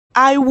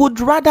I would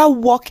rather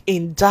walk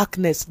in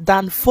darkness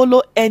than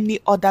follow any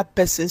other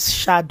person's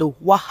shadow.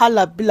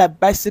 Wahala be like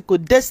bicycle.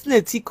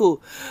 Destiny Etiko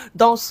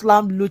don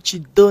slam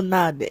Luchy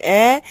Donald.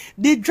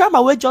 The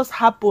drama wey just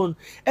happen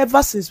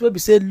ever since wey be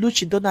say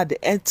Luchy Donald dey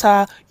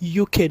enter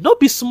UK. No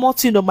be small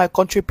thing o, my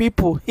country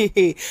people.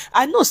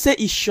 I know say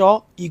e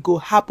sure e go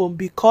happen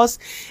because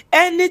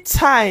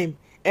anytime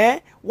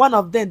one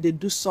of them dey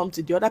do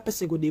something, the other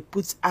person go dey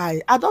put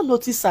eye. I don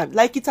notice am,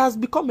 like it has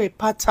become a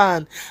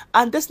pattern,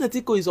 and Destiny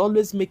Etiko is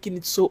always making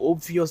it so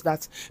obvious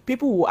that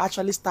people will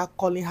actually start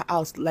calling her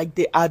out like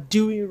they are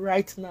doing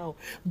right now.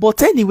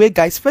 But anyway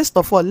guys, first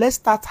of all,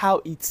 let's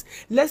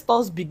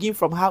us begin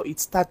from how it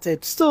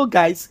started. So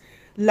guys,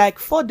 like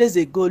 4 days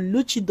ago,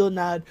 Luchy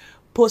Donald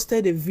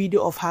posted a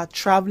video of her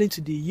traveling to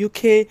the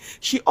UK.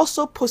 She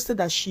also posted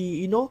that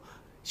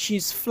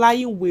she's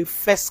flying with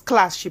first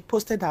class. She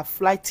posted her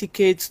flight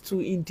tickets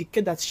to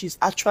indicate that she's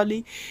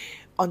actually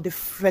on the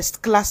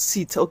first class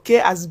seat, okay,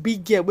 as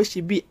big girl where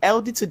she be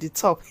LD to the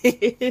top.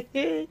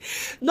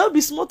 No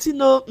be smart,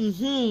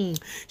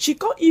 she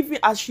can't even,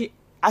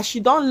 as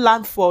she don't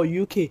land for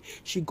UK,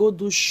 she go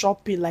do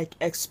shopping, like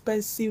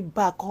expensive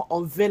bag, come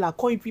unveil and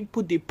can't even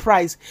put the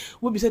price.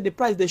 We be say the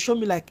price, they show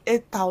me like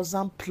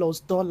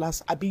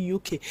 $8,000 I be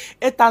UK,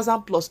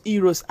 8,000 plus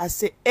euros. I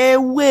say, hey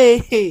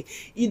way,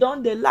 you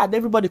don't the lad,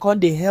 everybody can't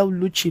they hell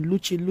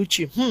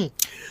Luchy.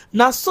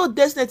 Now so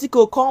Destiny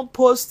Etiko come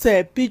post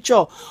a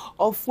picture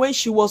of when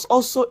she was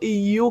also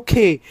in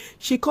UK.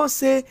 She can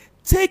say,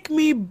 take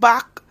me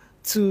back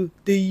to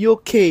the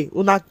UK.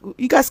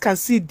 You guys can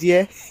see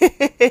there.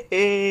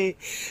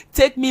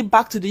 Take me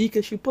back to the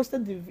UK. She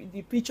posted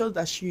the pictures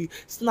that she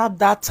snapped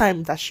that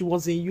time that she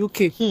was in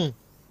UK.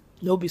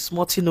 No be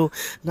smart,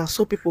 now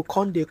so people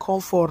they come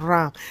for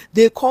ram.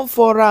 They come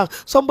for ram.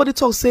 Somebody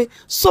talk say,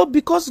 so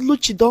because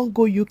Luchy don't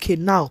go UK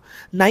now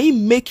he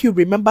make you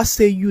remember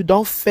say you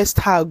don't first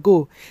her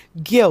go.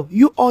 Girl,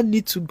 you all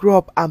need to grow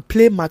up and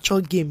play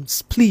mature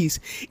games, please.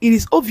 It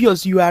is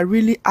obvious you are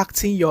really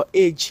acting your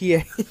age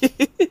here.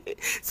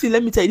 See,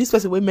 let me tell you, this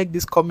person will make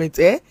this comment,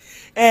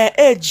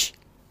 age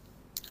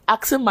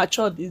acting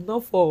mature is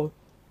not for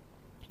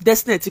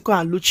Destiny Etiko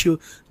and Luchy.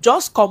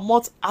 Just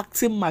comot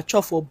acting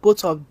mature for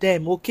both of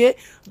them, okay?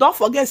 Don't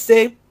forget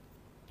say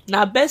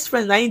now best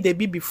friends na im dey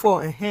be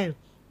before.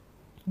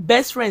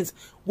 Best friends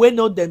wey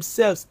know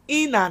themselves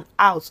in and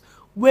out,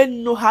 wey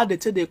know how they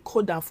take the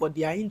code down for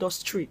their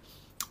industry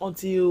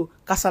until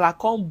kasala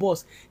come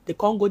burst, they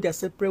can't go their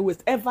separate ways.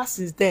 Ever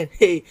since then,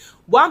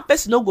 one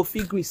person no go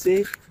fit gree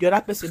say the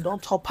other person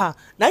don't top her.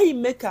 Now you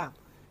make her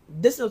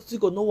this not to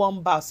go no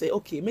one bar say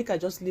okay make her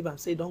just leave and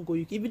say don't go.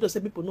 You even though say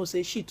people know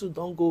say she too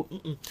don't go,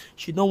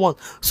 she don't want.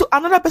 So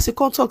another person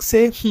come talk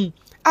say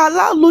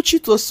allow Luchy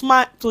to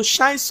smile, to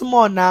shine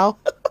small now.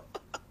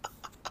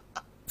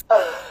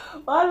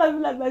 All of you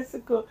like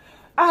bicycle.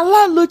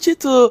 Allow Luchy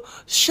to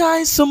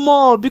shine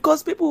small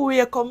because people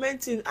were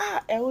commenting,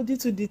 LD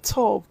to the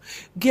top,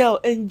 girl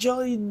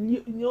enjoy,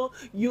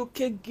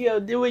 UK girl.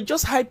 They were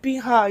just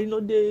hyping her,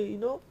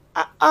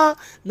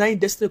 now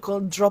Destiny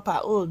can't drop her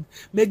own,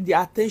 make the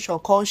attention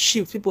can't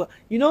shift. People,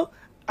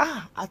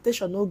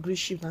 attention no green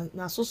shift.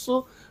 Now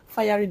so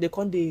firing they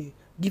can't they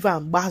give her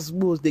bass,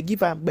 they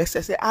give her best.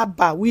 I say,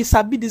 we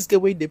sabi this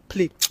game way they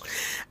play.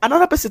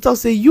 Another person talk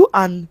say you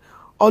and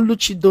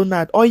Luchy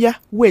Donald, oh yeah,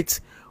 wait.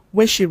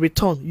 When she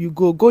return, you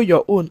go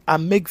your own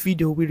and make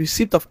video with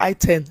receipt of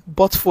I-10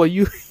 but for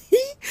you.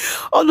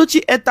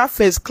 Luchy enter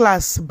first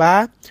class,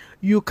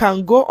 you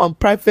can go on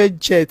private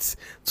jets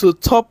to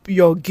top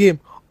your game.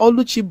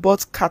 Luchy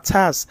bought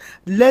Qatars.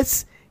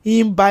 Let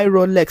him buy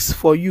Rolex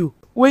for you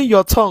when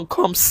your turn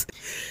comes.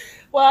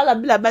 Well, I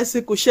be like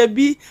bicycle. She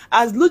be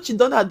as Luchy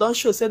don't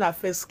show say na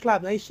first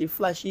class. Now she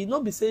flash. She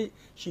no be say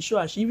she show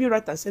and she even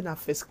write and say na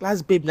first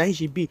class babe. Now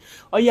she be.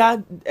 Oh yeah,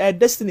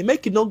 Destiny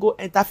make you not go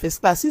enter first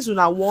class. Since you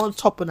na one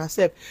top on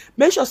herself,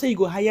 make sure say you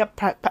go hire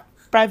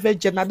private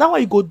jet. Now that what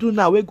you go do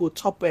now. We go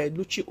top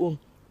Luchy own.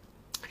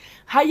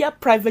 Hire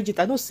private jet.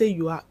 I don't say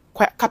you are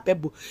quite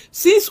capable.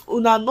 Since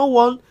una no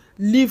one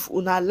live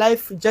una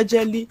life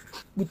jejely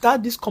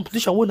without this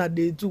competition una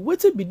they do,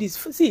 wetin be this?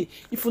 See,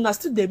 if una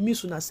still dey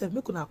miss una sef,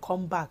 make una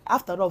come back.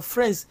 After all,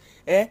 friends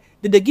they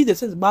give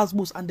themselves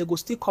boost and they go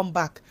still come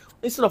back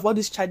instead of all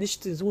these childish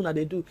things una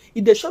they do.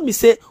 If they show me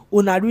say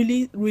una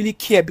really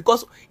care,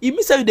 because it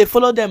means say they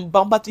follow them,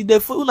 but if they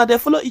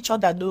follow each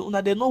other,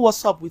 una they know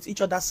what's up with each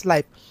other's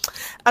life.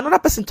 Another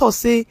person talk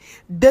say,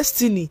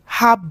 Destiny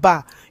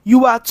haba,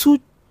 you are too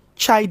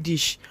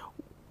childish.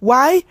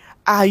 Why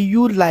are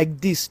you like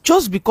this?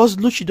 Just because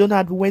Luchy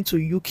Donald went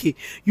to UK,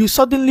 you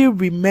suddenly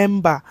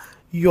remember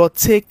your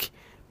take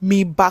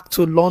me back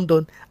to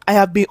London. I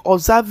have been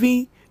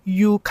observing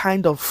you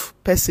kind of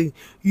person.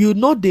 You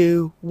know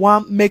the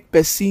one make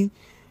person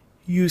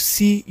you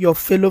see your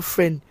fellow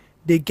friend,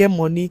 they get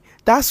money.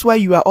 That's why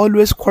you are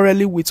always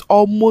quarreling with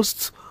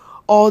almost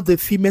all the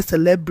female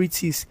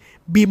celebrities.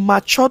 Be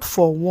matured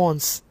for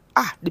once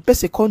the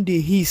person come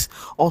dey hiss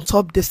on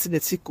top Destiny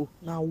Etiko.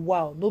 Now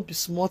wow, no be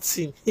small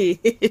thing. He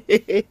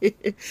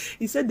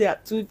said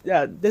Destiny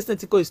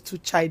Etiko is too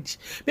childish.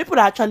 People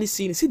are actually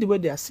seeing it. See the way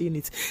they are seeing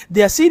it.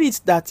 They are seeing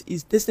it that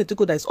is Destiny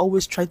Etiko that is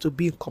always trying to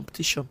be in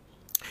competition,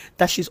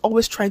 that she's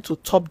always trying to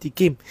top the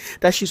game,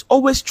 that she's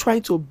always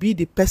trying to be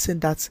the person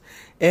that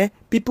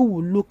people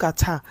will look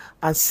at her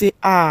and say,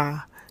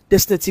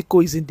 Destiny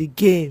Etiko is in the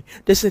game,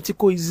 Destiny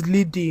Etiko is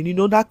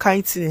leading, that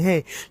kind of thing.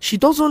 Hey, she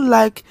doesn't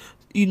like,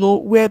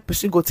 where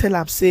person go tell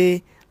am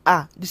say,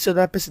 this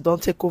other person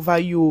don't take over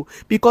you.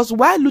 Because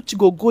why Luchy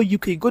go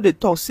UK, go the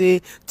talk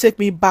say, take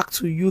me back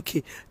to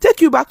UK.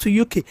 Take you back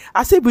to UK.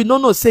 I say we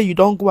no say you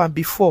don't go and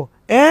before.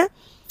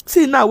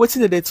 See now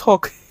waiting they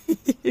talk.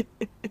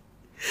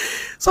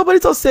 Somebody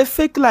to say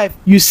fake life.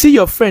 You see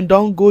your friend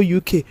don't go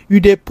UK. You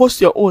they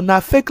post your own. Now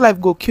fake life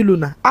go kill you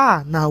now.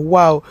 Now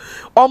wow.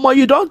 Omo,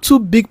 you don't too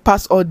big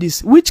pass all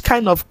this. Which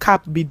kind of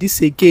cap be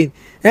this again?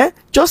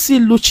 Just see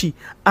Luchy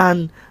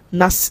and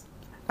Nancy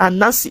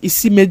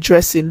Isime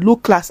dressing.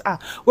 Look class.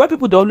 Where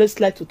people they always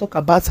like to talk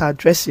about her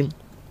dressing.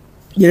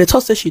 Yeah, they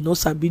talk say she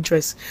knows her big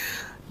dress.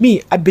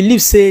 Me, I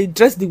believe say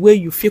dress the way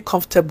you feel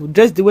comfortable,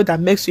 dress the way that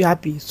makes you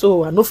happy.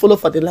 So I no follow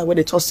for the line where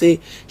they talk say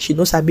she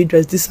knows her big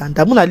dress this and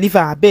that. I'm gonna leave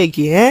her beg,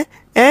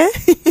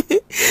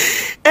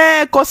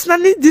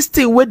 concerning this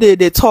thing where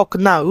they talk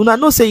now, you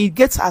know say it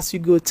gets as you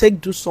go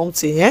take do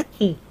something,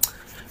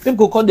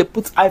 People come they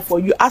put eye for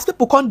you. As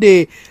people come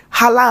they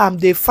holler and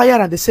they fire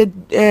and they say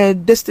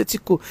this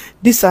Etiko,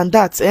 this and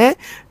that,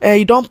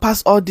 you don't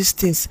pass all these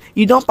things.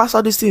 You don't pass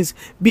all these things.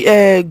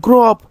 Be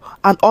grow up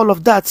and all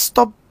of that.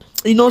 Stop.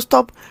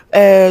 Stop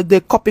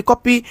the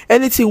copy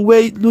anything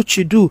where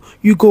Luchy do,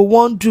 you go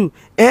one do.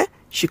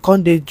 She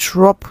can't they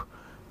drop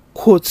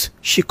quote.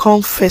 She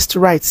can't first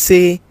right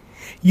say,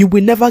 you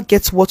will never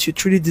get what you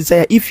truly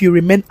desire if you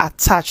remain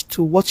attached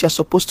to what you're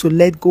supposed to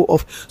let go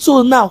of.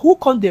 So now who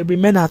can't they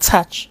remain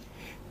attached?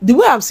 The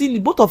way I'm seeing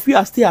it, both of you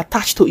are still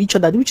attached to each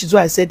other, which is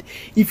why I said,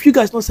 if you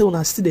guys not say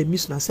una still they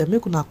miss una say,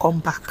 make una come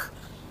back.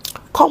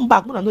 Come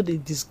back. When I know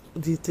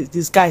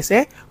these guys,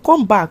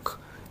 come back.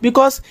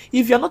 Because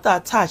if you're not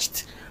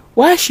attached,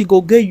 why she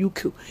go get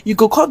UK? You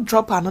go come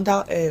drop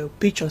another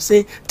picture,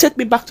 say, take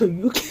me back to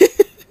UK.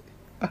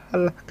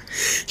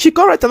 She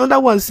come write another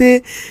one,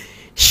 say,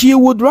 she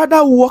would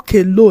rather walk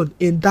alone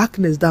in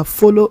darkness than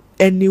follow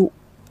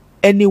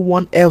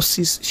anyone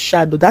else's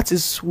shadow. That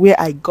is where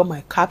I got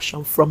my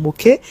caption from,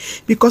 okay?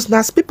 Because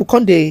now people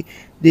come they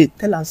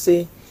tell and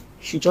say,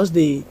 she just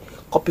they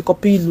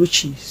copy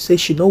Luchy, say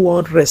she no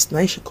want rest.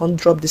 Now she can't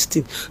drop this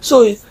thing.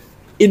 So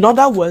in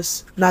other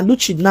words, now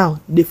Luchy now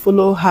they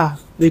follow her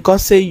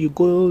because say you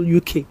go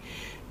UK,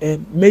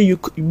 may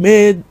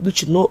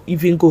Luchy not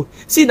even go.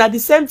 See now the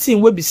same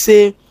thing will be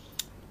say,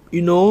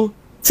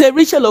 say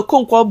Rachel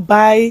Okonkwo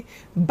buy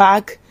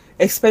bag,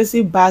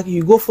 expensive bag,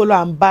 you go follow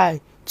and buy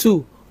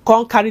too.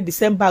 Can't carry the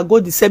same bag, go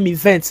the same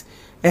event.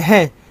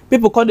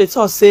 People come they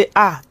talk say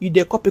you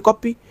dey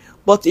copy.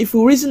 But if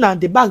you reason and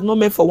the bag not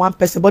meant for one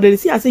person, but they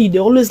see I say they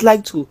always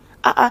like to.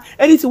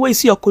 Anything where you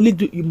see your colleague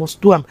do, you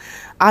must do them.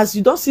 As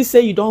you don't see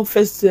say you don't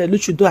first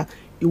Luchy do them,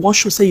 you won't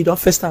show say you don't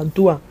first and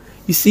do them.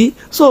 You see,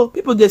 so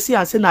people they see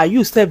and say now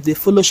you step they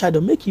follow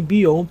shadow, make you be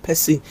your own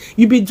person.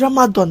 You be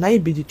drama done, now you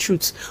be the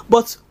truth.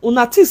 But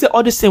una think say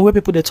all the same way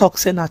people they talk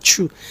say not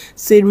true.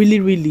 Say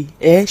really,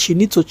 she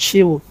need to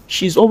chill.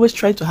 She's always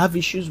trying to have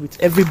issues with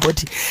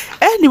everybody.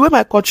 Anyway,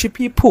 my country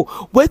people,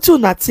 wait till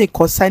una think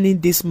concerning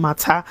this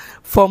matter.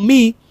 For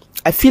me,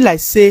 I feel like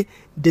say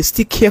they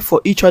still care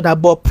for each other,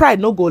 but pride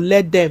no go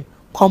let them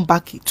come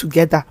back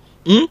together.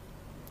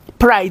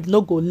 Pride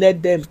no go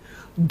let them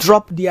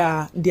drop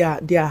their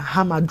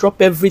hammer,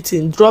 drop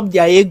everything, drop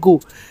their ego.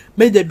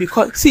 Make them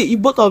because see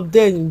if both of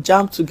them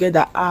jam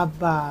together,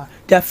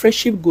 their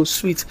friendship go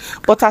sweet.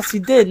 But as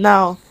it did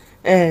now,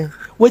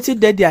 waiting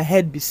there their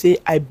head be say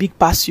I big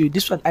pass you,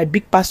 this one I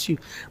big pass you.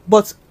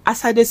 But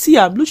as I dey see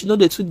am, Luchy know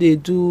the two they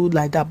do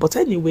like that. But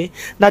anyway,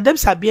 now them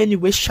sabi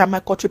anyway, share my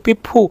country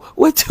people.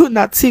 Wait till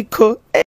na think.